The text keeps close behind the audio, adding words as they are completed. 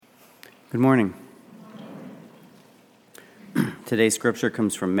Good morning. Today's scripture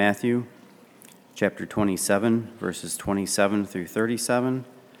comes from Matthew chapter 27, verses 27 through 37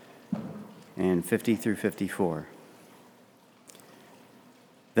 and 50 through 54.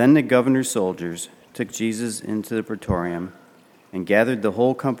 Then the governor's soldiers took Jesus into the praetorium and gathered the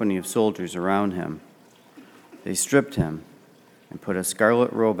whole company of soldiers around him. They stripped him and put a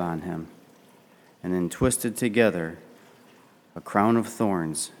scarlet robe on him, and then twisted together a crown of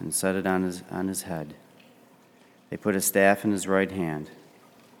thorns and set it on his head. They put a staff in his right hand.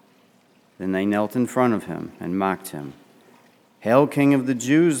 Then they knelt in front of him and mocked him. "Hail, King of the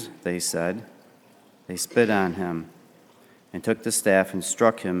Jews," they said. They spit on him and took the staff and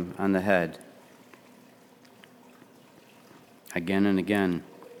struck him on the head again and again.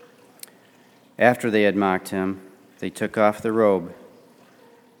 After they had mocked him, they took off the robe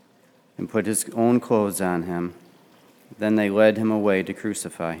and put his own clothes on him. Then they led him away to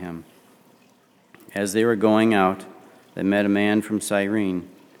crucify him. As they were going out, they met a man from Cyrene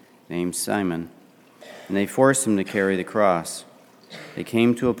named Simon, and they forced him to carry the cross. They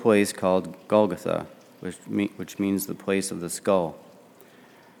came to a place called Golgotha, which means the place of the skull.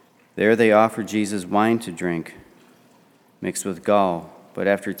 There they offered Jesus wine to drink, mixed with gall, but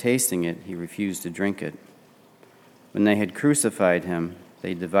after tasting it, he refused to drink it. When they had crucified him,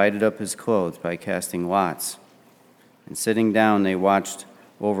 they divided up his clothes by casting lots. And sitting down, they watched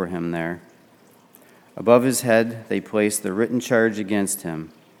over him there. Above his head, they placed the written charge against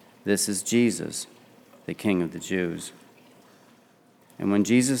him: "This is Jesus, the King of the Jews." And when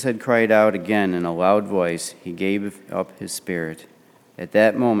Jesus had cried out again in a loud voice, he gave up his spirit. At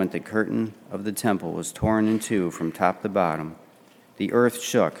that moment, the curtain of the temple was torn in two from top to bottom. The earth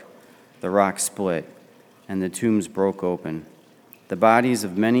shook, the rocks split, and the tombs broke open. The bodies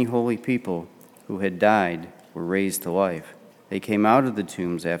of many holy people who had died were raised to life. They came out of the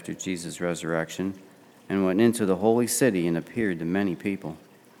tombs after Jesus' resurrection and went into the holy city and appeared to many people.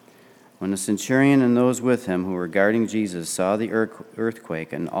 When the centurion and those with him who were guarding Jesus saw the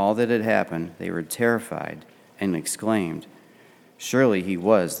earthquake and all that had happened, they were terrified and exclaimed, "Surely he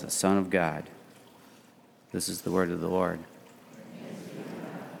was the Son of God." This is the word of the Lord.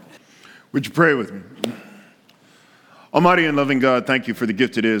 Would you pray with me? Almighty and loving God, thank you for the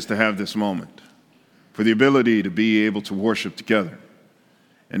gift it is to have this moment, for the ability to be able to worship together.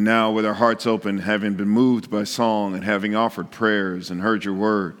 And now, with our hearts open, having been moved by song and having offered prayers and heard your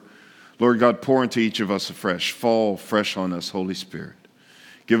word, Lord God, pour into each of us afresh. Fall fresh on us, Holy Spirit.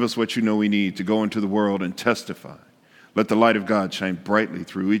 Give us what you know we need to go into the world and testify. Let the light of God shine brightly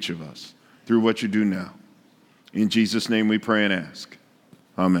through each of us, through what you do now. In Jesus' name we pray and ask.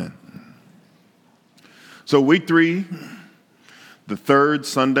 Amen. So week 3, the third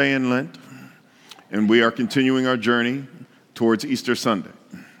Sunday in Lent, and we are continuing our journey towards Easter Sunday.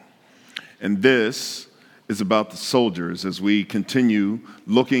 And this is about the soldiers as we continue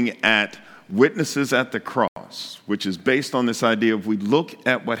looking at witnesses at the cross, which is based on this idea of we look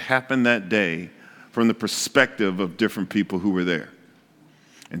at what happened that day from the perspective of different people who were there.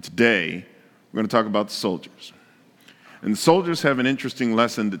 And today, we're going to talk about the soldiers. And the soldiers have an interesting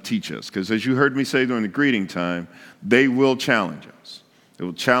lesson to teach us, because as you heard me say during the greeting time, they will challenge us. It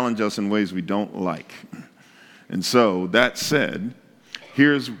will challenge us in ways we don't like. And so, that said,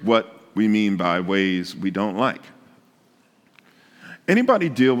 here's what we mean by ways we don't like. Anybody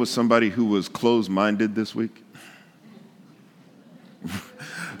deal with somebody who was closed-minded this week?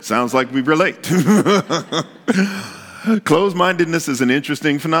 Sounds like we relate. Closed-mindedness is an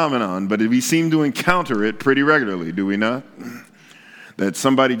interesting phenomenon, but we seem to encounter it pretty regularly, do we not? That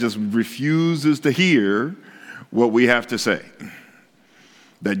somebody just refuses to hear what we have to say.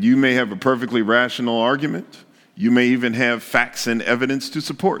 That you may have a perfectly rational argument. You may even have facts and evidence to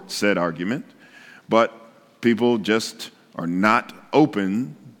support said argument, but people just are not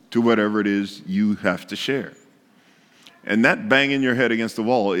open to whatever it is you have to share. And that banging your head against the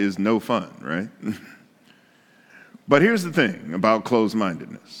wall is no fun, right? But here's the thing about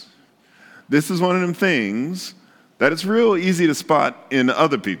closed-mindedness. This is one of them things that it's real easy to spot in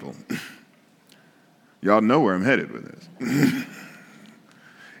other people. Y'all know where I'm headed with this.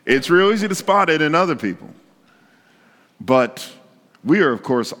 It's real easy to spot it in other people. But we are, of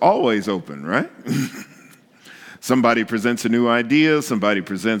course, always open, right? Somebody presents a new idea, somebody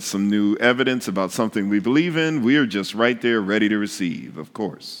presents some new evidence about something we believe in. We are just right there ready to receive, of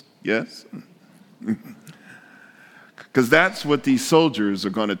course. Yes? Because that's what these soldiers are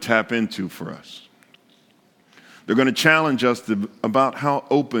going to tap into for us. They're going to challenge us about how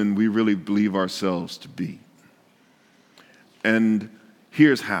open we really believe ourselves to be. And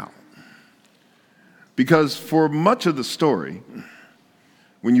here's how. Because for much of the story,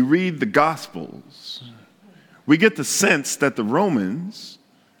 when you read the Gospels, we get the sense that the Romans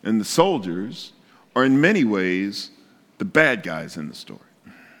and the soldiers are in many ways the bad guys in the story.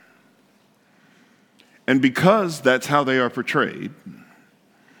 And because that's how they are portrayed,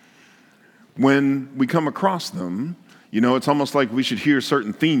 when we come across them, it's almost like we should hear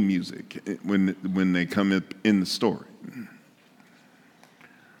certain theme music when they come up in the story.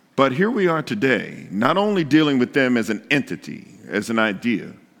 But here we are today, not only dealing with them as an entity, as an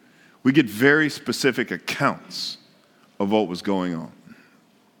idea, we get very specific accounts of what was going on.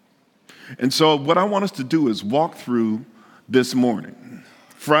 And so what I want us to do is walk through this morning,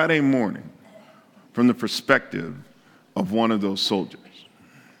 Friday morning, from the perspective of one of those soldiers.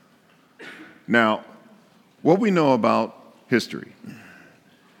 Now, what we know about history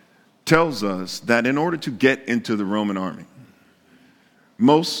tells us that in order to get into the Roman army,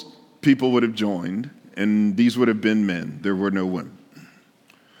 most people would have joined, and these would have been men. There were no women.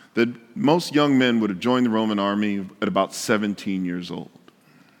 That most young men would have joined the Roman army at about 17 years old.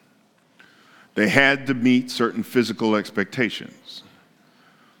 They had to meet certain physical expectations.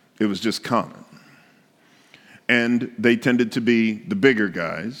 It was just common. And they tended to be the bigger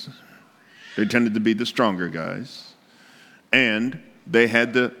guys. They tended to be the stronger guys. And they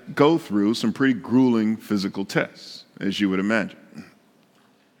had to go through some pretty grueling physical tests, as you would imagine.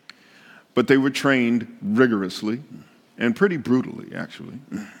 But they were trained rigorously and pretty brutally, actually.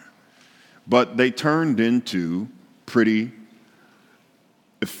 But they turned into pretty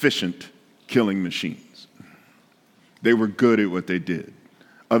efficient killing machines. They were good at what they did.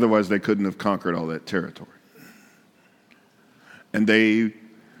 Otherwise, they couldn't have conquered all that territory. And they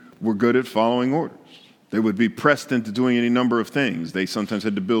were good at following orders. They would be pressed into doing any number of things. They sometimes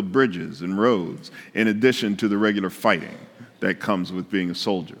had to build bridges and roads, in addition to the regular fighting that comes with being a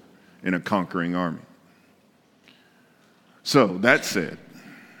soldier in a conquering army. So, that said,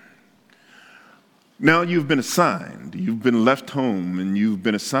 now you've been assigned, you've been left home, and you've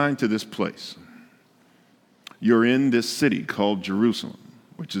been assigned to this place. You're in this city called Jerusalem,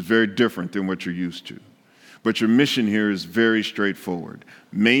 which is very different than what you're used to. But your mission here is very straightforward.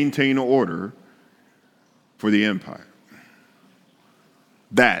 Maintain order for the empire.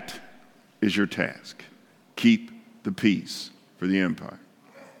 That is your task. Keep the peace for the empire.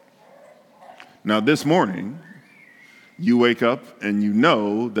 Now, this morning, you wake up and you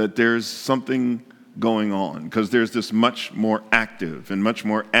know that there's something going on because there's this much more active and much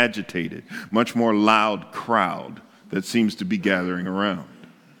more agitated, much more loud crowd that seems to be gathering around.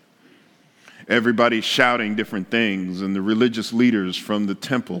 Everybody's shouting different things, and the religious leaders from the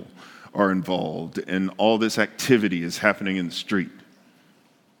temple are involved, and all this activity is happening in the street.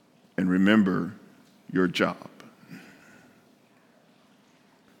 And remember your job.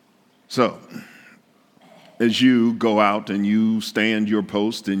 So, as you go out and you stand your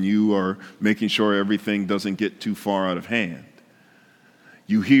post and you are making sure everything doesn't get too far out of hand,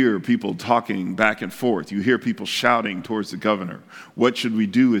 you hear people talking back and forth. You hear people shouting towards the governor. What should we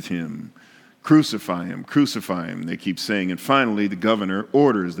do with him? Crucify him, crucify him, they keep saying. And finally, the governor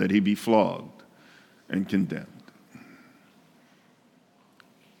orders that he be flogged and condemned.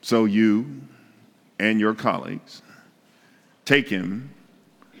 So you and your colleagues take him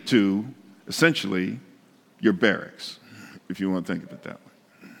to essentially your barracks, if you want to think of it that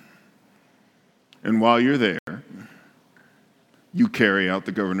way. And while you're there, you carry out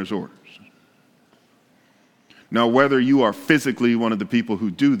the governor's orders. Now, whether you are physically one of the people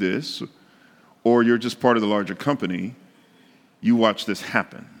who do this, or you're just part of the larger company, you watch this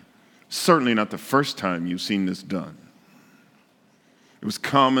happen. Certainly not the first time you've seen this done. It was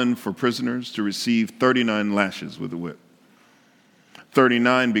common for prisoners to receive 39 lashes with a whip.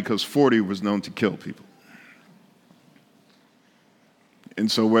 39 because 40 was known to kill people. And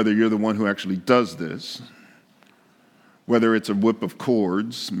so whether you're the one who actually does this, whether it's a whip of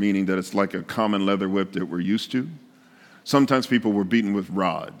cords, meaning that it's like a common leather whip that we're used to, sometimes people were beaten with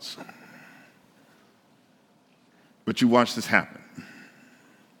rods. But you watch this happen.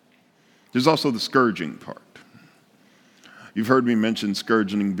 There's also the scourging part. You've heard me mention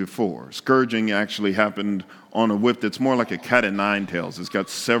scourging before. Scourging actually happened on a whip that's more like a cat of nine tails. It's got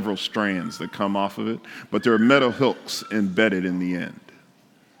several strands that come off of it, but there are metal hooks embedded in the end.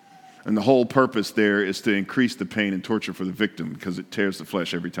 And the whole purpose there is to increase the pain and torture for the victim because it tears the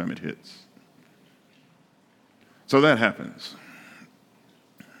flesh every time it hits. So that happens.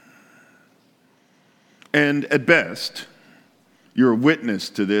 And at best, you're a witness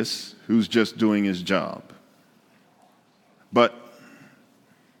to this who's just doing his job. But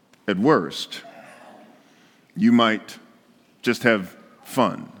at worst, you might just have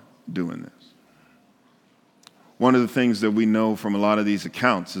fun doing this. one of the things that we know from a lot of these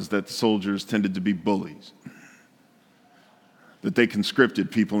accounts is that the soldiers tended to be bullies, that they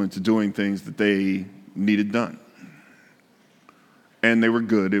conscripted people into doing things that they needed done. And they were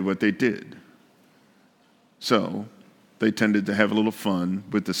good at what they did. So they tended to have a little fun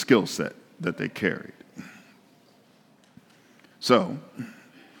with the skill set that they carried. So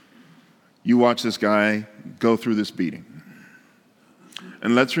you watch this guy go through this beating.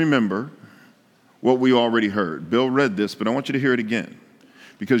 And let's remember what we already heard. Bill read this, but I want you to hear it again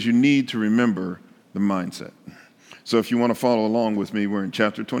because you need to remember the mindset. So if you want to follow along with me, we're in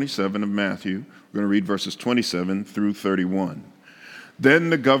chapter 27 of Matthew. We're going to read verses 27 through 31. Then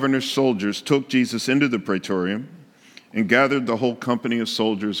the governor's soldiers took Jesus into the praetorium and gathered the whole company of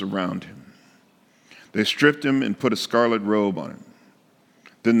soldiers around him. They stripped him and put a scarlet robe on him.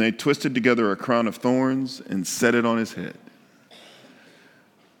 Then they twisted together a crown of thorns and set it on his head.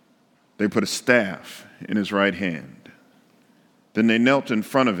 They put a staff in his right hand. Then they knelt in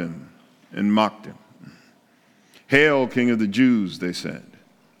front of him and mocked him. "Hail, King of the Jews," they said.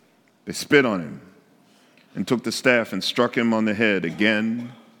 They spit on him and took the staff and struck him on the head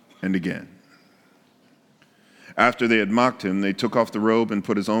again and again. After they had mocked him, they took off the robe and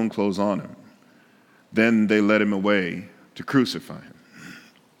put his own clothes on him. Then they led him away to crucify him.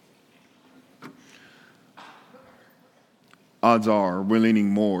 Odds are we're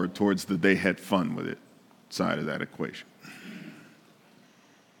leaning more towards the they had fun with it side of that equation.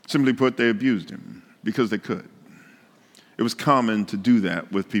 Simply put, they abused him because they could. It was common to do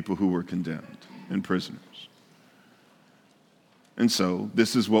that with people who were condemned and prisoners. And so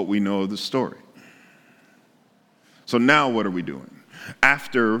this is what we know of the story. So now what are we doing?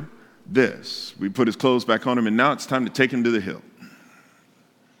 After this, we put his clothes back on him, and now it's time to take him to the hill.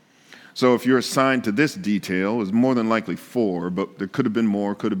 So if you're assigned to this detail, it's more than likely 4, but there could have been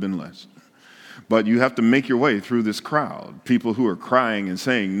more, could have been less. But you have to make your way through this crowd, people who are crying and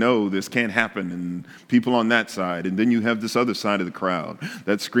saying, no, this can't happen, and people on that side. And then you have this other side of the crowd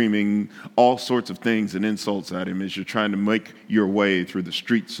that's screaming all sorts of things and insults at him as you're trying to make your way through the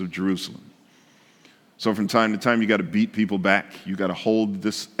streets of Jerusalem. So from time to time, you got to beat people back. You got to hold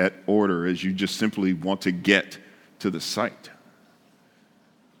this at order as you just simply want to get to the site.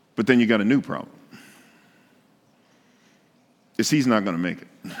 But then you got a new problem. Is he's not going to make it.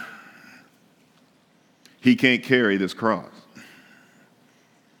 He can't carry this cross.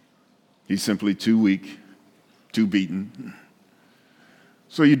 He's simply too weak, too beaten.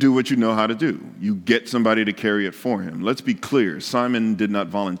 So you do what you know how to do. You get somebody to carry it for him. Let's be clear. Simon did not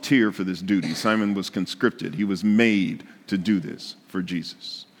volunteer for this duty. Simon was conscripted. He was made to do this for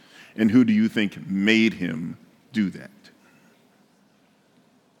Jesus. And who do you think made him do that?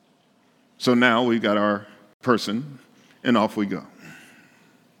 So now we've got our person, and off we go.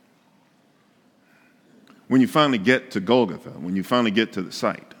 When you finally get to Golgotha, when you finally get to the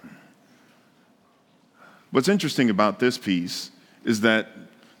site, what's interesting about this piece is that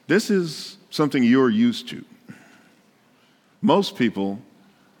this is something you're used to. Most people,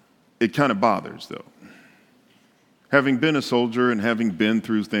 it kind of bothers, though. Having been a soldier and having been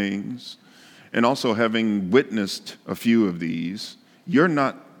through things, and also having witnessed a few of these, you're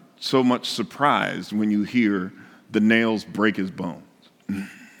not so much surprised when you hear the nails break his bones.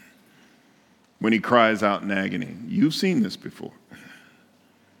 When he cries out in agony. You've seen this before.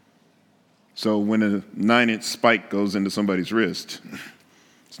 So when a 9-inch spike goes into somebody's wrist,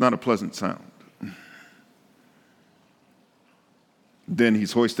 it's not a pleasant sound. Then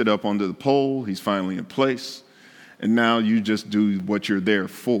he's hoisted up onto the pole. He's finally in place. And now you just do what you're there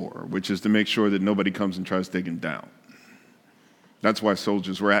for, which is to make sure that nobody comes and tries to take him down. That's why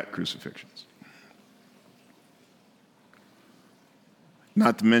soldiers were at crucifixions.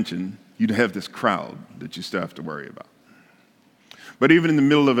 Not to mention, you'd have this crowd that you still have to worry about. But even in the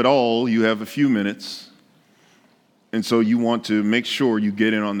middle of it all, you have a few minutes, and so you want to make sure you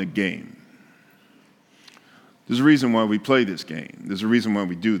get in on the game. There's a reason why we play this game. There's a reason why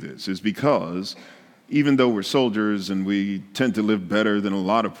we do this. It's because even though we're soldiers and we tend to live better than a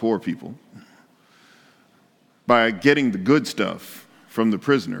lot of poor people, by getting the good stuff from the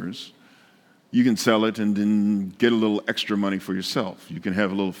prisoners, you can sell it and then get a little extra money for yourself. You can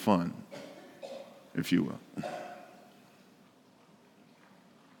have a little fun, if you will.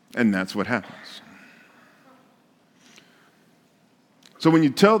 And that's what happens. So when you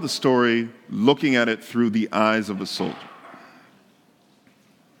tell the story, looking at it through the eyes of a soldier,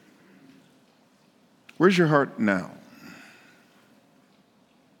 where's your heart now?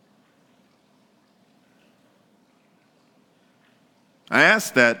 I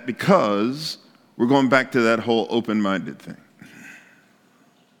ask that because we're going back to that whole open-minded thing.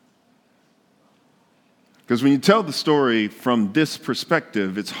 Because when you tell the story from this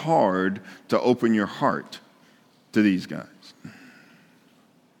perspective, it's hard to open your heart to these guys.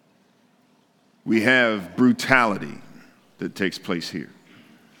 We have brutality that takes place here.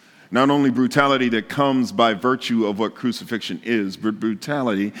 Not only brutality that comes by virtue of what crucifixion is, but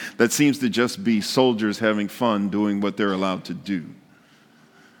brutality that seems to just be soldiers having fun doing what they're allowed to do.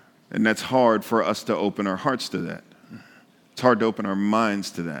 And that's hard for us to open our hearts to that. It's hard to open our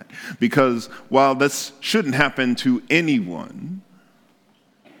minds to that. Because while this shouldn't happen to anyone,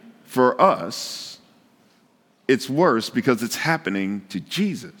 for us, it's worse because it's happening to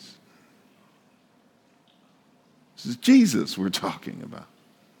Jesus. This is Jesus we're talking about.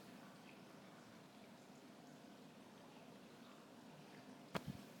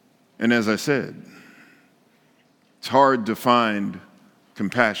 And as I said, it's hard to find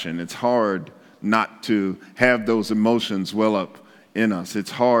compassion. It's hard not to have those emotions well up in us.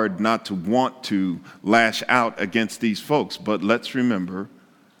 It's hard not to want to lash out against these folks. But let's remember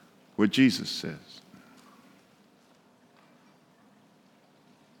what Jesus says.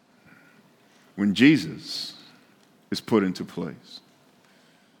 When Jesus is put into place,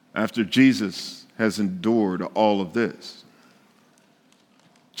 after Jesus has endured all of this,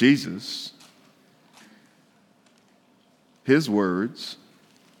 Jesus, his words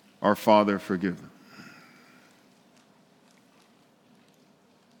are, Father, forgive them.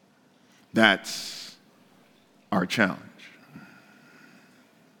 That's our challenge.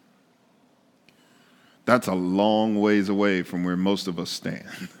 That's a long ways away from where most of us stand.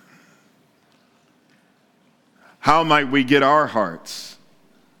 How might we get our hearts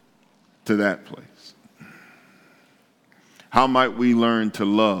to that place? How might we learn to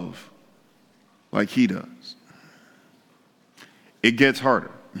love like he does? It gets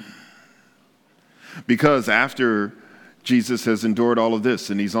harder. Because after Jesus has endured all of this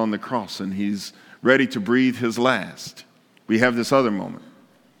and he's on the cross and he's ready to breathe his last, we have this other moment.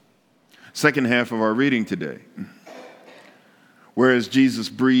 Second half of our reading today. Whereas Jesus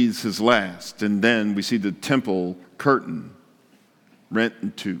breathes his last, and then we see the temple curtain rent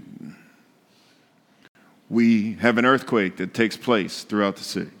in two. We have an earthquake that takes place throughout the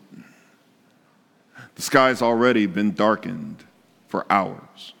city. The sky's already been darkened for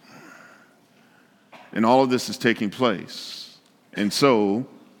hours. And all of this is taking place. And so,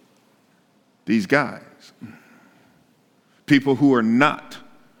 these guys, people who are not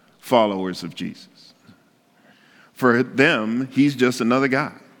followers of Jesus, for them, he's just another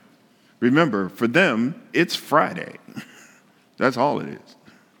guy. Remember, for them, it's Friday. That's all it is.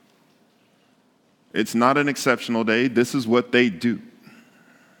 It's not an exceptional day. This is what they do.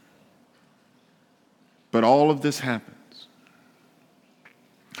 But all of this happens.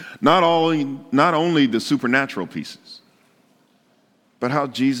 Not only the supernatural pieces, but how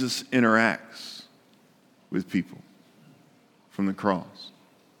Jesus interacts with people from the cross.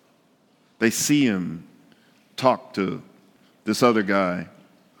 They see him talk to this other guy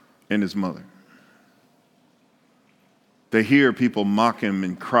and his mother. They hear people mock him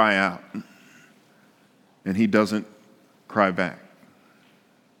and cry out, and he doesn't cry back.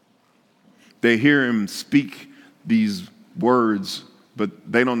 They hear him speak these words,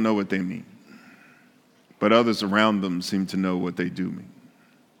 but they don't know what they mean. But others around them seem to know what they do mean.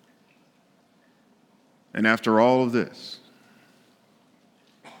 And after all of this,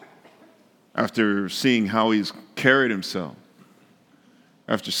 after seeing how he's carried himself,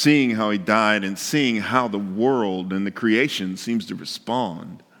 after seeing how he died and seeing how the world and the creation seems to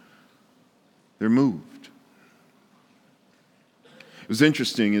respond, they're moved. It was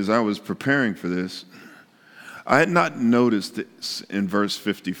interesting as I was preparing for this, I had not noticed this in verse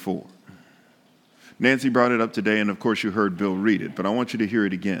 54. Nancy brought it up today, and of course you heard Bill read it, but I want you to hear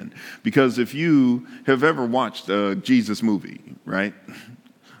it again. Because if you have ever watched a Jesus movie, right?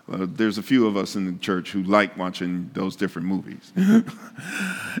 There's a few of us in the church who like watching those different movies. And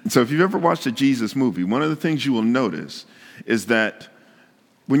so if you've ever watched a Jesus movie, one of the things you will notice is that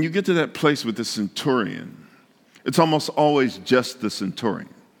when you get to that place with the centurion, it's almost always just the centurion.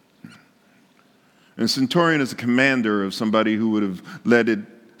 And a centurion is a commander of somebody who would have led it.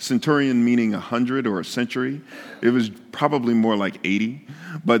 Centurion meaning 100 or a century. It was probably more like 80.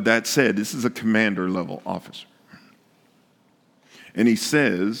 But that said, this is a commander level officer. And he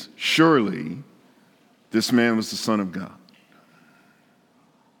says, surely this man was the Son of God.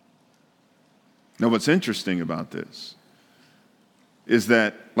 Now, what's interesting about this is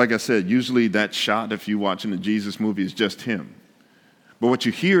that, like I said, usually that shot, if you're watching a Jesus movie, is just him. But what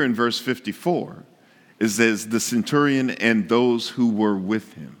you hear in verse 54 is there's the centurion and those who were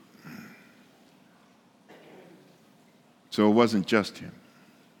with him. So it wasn't just him.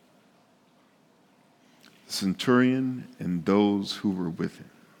 centurion and those who were with him.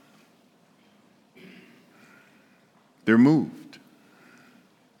 They're moved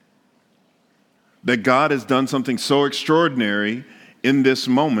that God has done something so extraordinary in this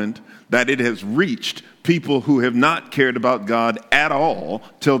moment that it has reached people who have not cared about God at all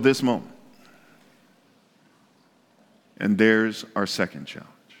till this moment. And there's our second challenge.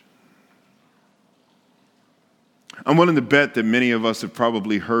 I'm willing to bet that many of us have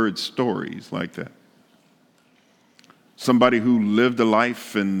probably heard stories like that. Somebody who lived a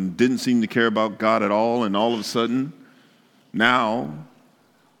life and didn't seem to care about God at all, and all of a sudden, now,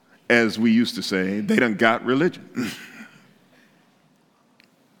 as we used to say, they done got religion.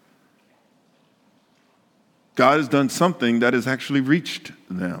 God has done something that has actually reached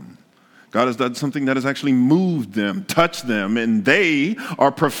them. God has done something that has actually moved them, touched them, and they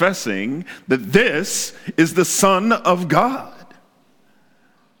are professing that this is the Son of God.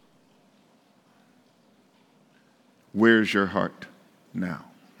 Where's your heart now?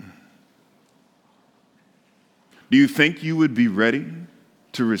 Do you think you would be ready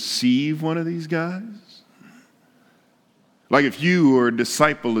to receive one of these guys? Like if you were a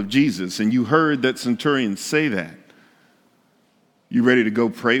disciple of Jesus and you heard that centurion say that, you ready to go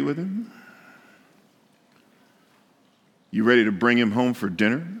pray with him? You ready to bring him home for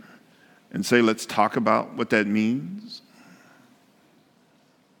dinner and say, let's talk about what that means?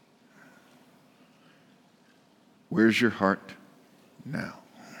 Where's your heart now?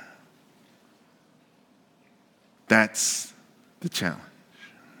 That's the challenge.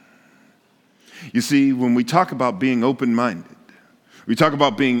 You see, when we talk about being open-minded, we talk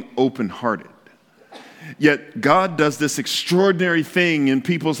about being open-hearted. Yet God does this extraordinary thing in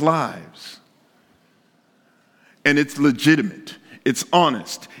people's lives. And it's legitimate, it's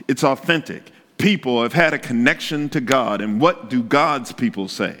honest, it's authentic. People have had a connection to God, and what do God's people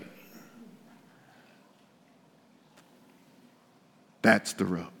say? That's the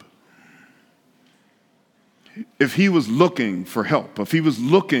rub. If he was looking for help, if he was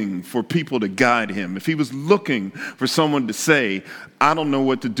looking for people to guide him, if he was looking for someone to say, I don't know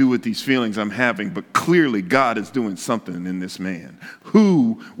what to do with these feelings I'm having, but clearly God is doing something in this man,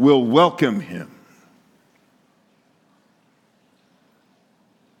 who will welcome him?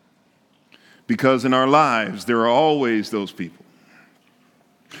 Because in our lives, there are always those people.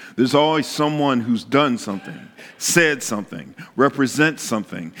 There's always someone who's done something, said something, represents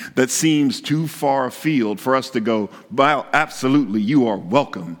something that seems too far afield for us to go, well, absolutely, you are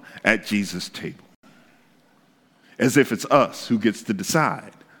welcome at Jesus' table. As if it's us who gets to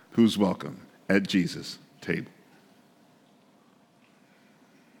decide who's welcome at Jesus' table.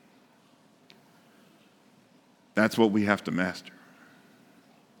 That's what we have to master.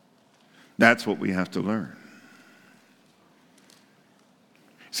 That's what we have to learn.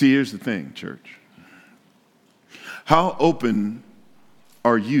 See, here's the thing, church. How open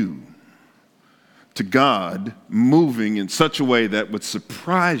are you to God moving in such a way that would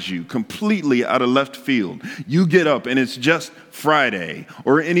surprise you completely out of left field? You get up and it's just Friday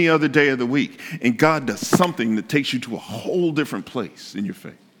or any other day of the week, and God does something that takes you to a whole different place in your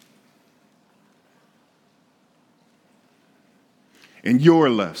faith. And you're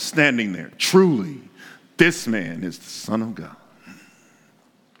left standing there. Truly, this man is the Son of God.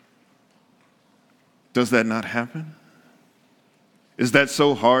 Does that not happen? Is that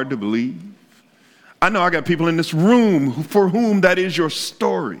so hard to believe? I know I got people in this room for whom that is your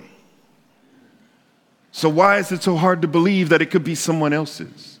story. So why is it so hard to believe that it could be someone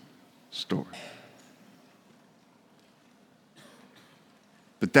else's story?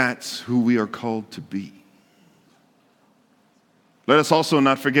 But that's who we are called to be. Let us also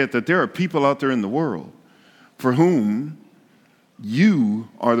not forget that there are people out there in the world for whom you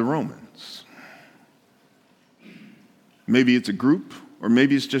are the Romans. Maybe it's a group, or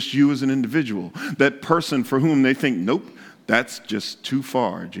maybe it's just you as an individual. That person for whom they think, nope, that's just too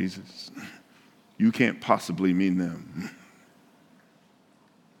far, Jesus. You can't possibly mean them.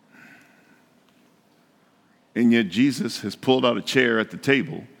 And yet Jesus has pulled out a chair at the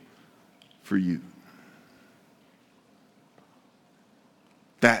table for you.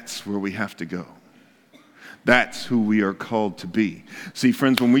 That's where we have to go. That's who we are called to be. See,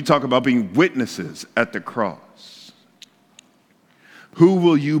 friends, when we talk about being witnesses at the cross, who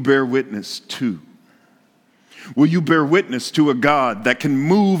will you bear witness to? Will you bear witness to a God that can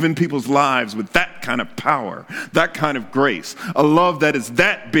move in people's lives with that kind of power, that kind of grace, a love that is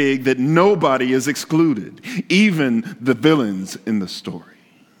that big that nobody is excluded, even the villains in the story?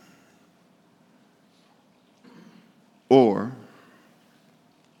 Or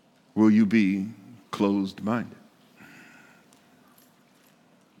will you be closed-minded?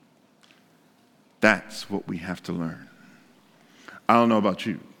 That's what we have to learn. I don't know about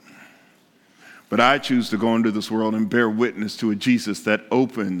you, but I choose to go into this world and bear witness to a Jesus that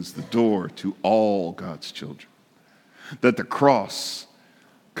opens the door to all God's children, that the cross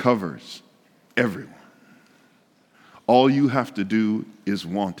covers everyone. All you have to do is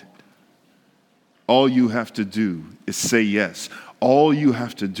want it. All you have to do is say yes. All you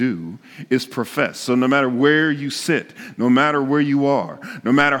have to do is profess. So no matter where you sit, no matter where you are,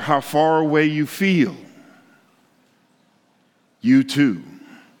 no matter how far away you feel, you too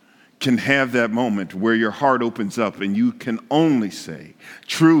can have that moment where your heart opens up and you can only say,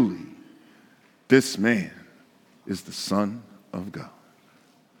 truly, this man is the Son of God.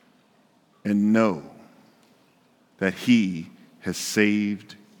 And know that he has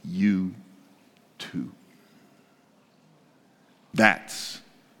saved you too. That's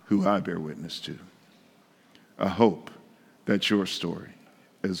who I bear witness to. I hope that's your story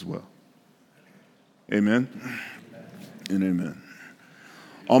as well. Amen and amen.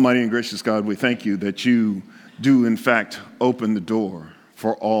 Almighty and gracious God, we thank you that you do in fact open the door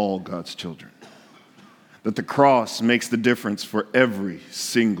for all God's children. That the cross makes the difference for every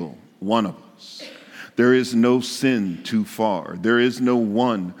single one of us. There is no sin too far. There is no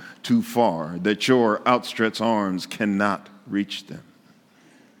one too far that your outstretched arms cannot reach them.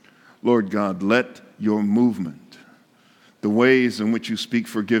 Lord God, let your movement, the ways in which you speak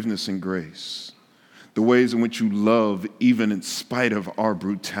forgiveness and grace, the ways in which you love even in spite of our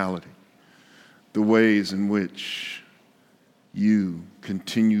brutality, the ways in which you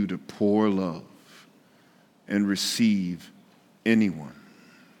continue to pour love and receive anyone.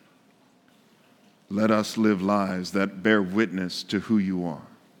 Let us live lives that bear witness to who you are.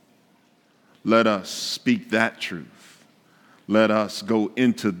 Let us speak that truth. Let us go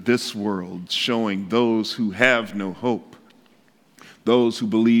into this world showing those who have no hope, those who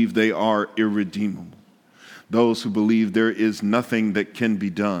believe they are irredeemable, those who believe there is nothing that can be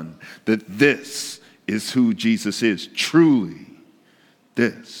done, that this is who Jesus is. Truly,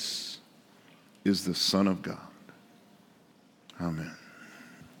 this is the Son of God. Amen.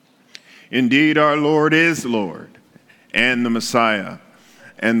 Indeed, our Lord is Lord and the Messiah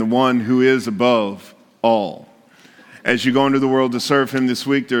and the one who is above all. As you go into the world to serve him this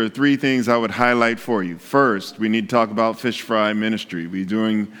week, there are three things I would highlight for you. First, we need to talk about Fish Fry Ministry. We're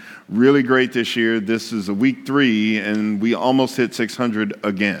doing really great this year. This is a week 3, and we almost hit 600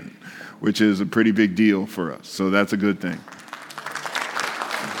 again, which is a pretty big deal for us. So that's a good thing.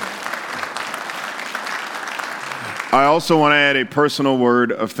 I also want to add a personal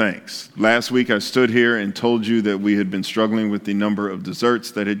word of thanks. Last week I stood here and told you that we had been struggling with the number of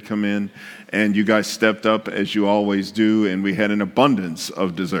desserts that had come in, and you guys stepped up as you always do, and we had an abundance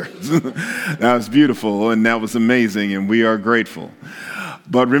of desserts. That was beautiful, and that was amazing, and we are grateful.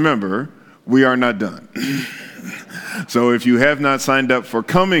 But remember, we are not done. So if you have not signed up for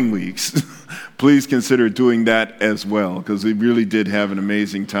coming weeks, please consider doing that as well, because we really did have an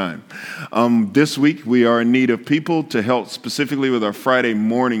amazing time. This week, we are in need of people to help specifically with our Friday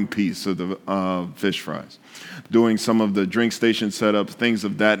morning piece of the fish fries, doing some of the drink station setups, things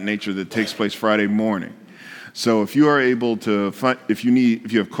of that nature that takes place Friday morning. So if you are able to, if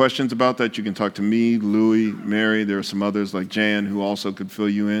you have questions about that, you can talk to me, Louie, Mary. There are some others like Jan who also could fill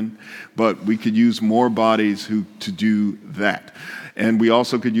you in. But we could use more bodies to do that. And we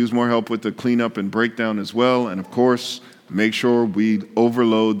also could use more help with the cleanup and breakdown as well. And of course, make sure we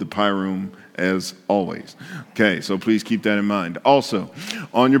overload the pie room as always. Okay, so please keep that in mind. Also,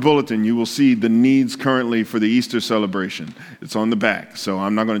 on your bulletin, you will see the needs currently for the Easter celebration. It's on the back, so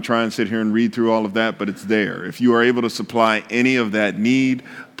I'm not going to try and sit here and read through all of that, but it's there. If you are able to supply any of that need,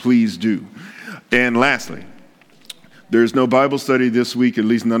 please do. And lastly, there's no Bible study this week, at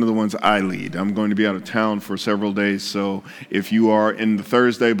least none of the ones I lead. I'm going to be out of town for several days, so if you are in the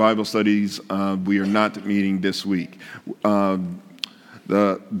Thursday Bible studies, we are not meeting this week.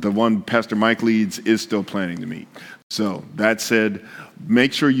 The one Pastor Mike leads is still planning to meet. So that said,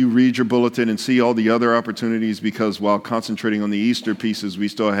 make sure you read your bulletin and see all the other opportunities, because while concentrating on the Easter pieces, we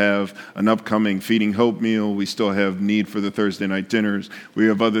still have an upcoming Feeding Hope meal. We still have need for the Thursday night dinners. We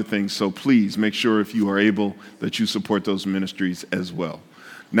have other things. So please make sure, if you are able, that you support those ministries as well.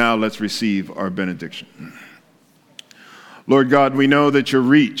 Now let's receive our benediction. Lord God, we know that your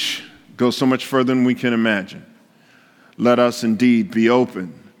reach goes so much further than we can imagine. Let us indeed be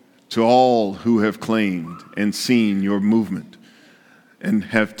open to all who have claimed and seen your movement and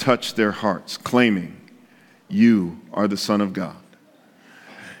have touched their hearts, claiming you are the Son of God.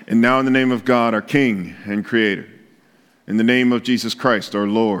 And now in the name of God, our King and Creator, in the name of Jesus Christ, our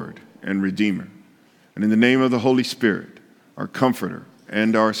Lord and Redeemer, and in the name of the Holy Spirit, our Comforter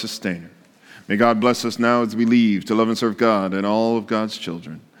and our Sustainer, May God bless us now as we leave to love and serve God and all of God's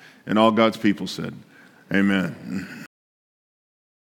children. And all God's people said, amen.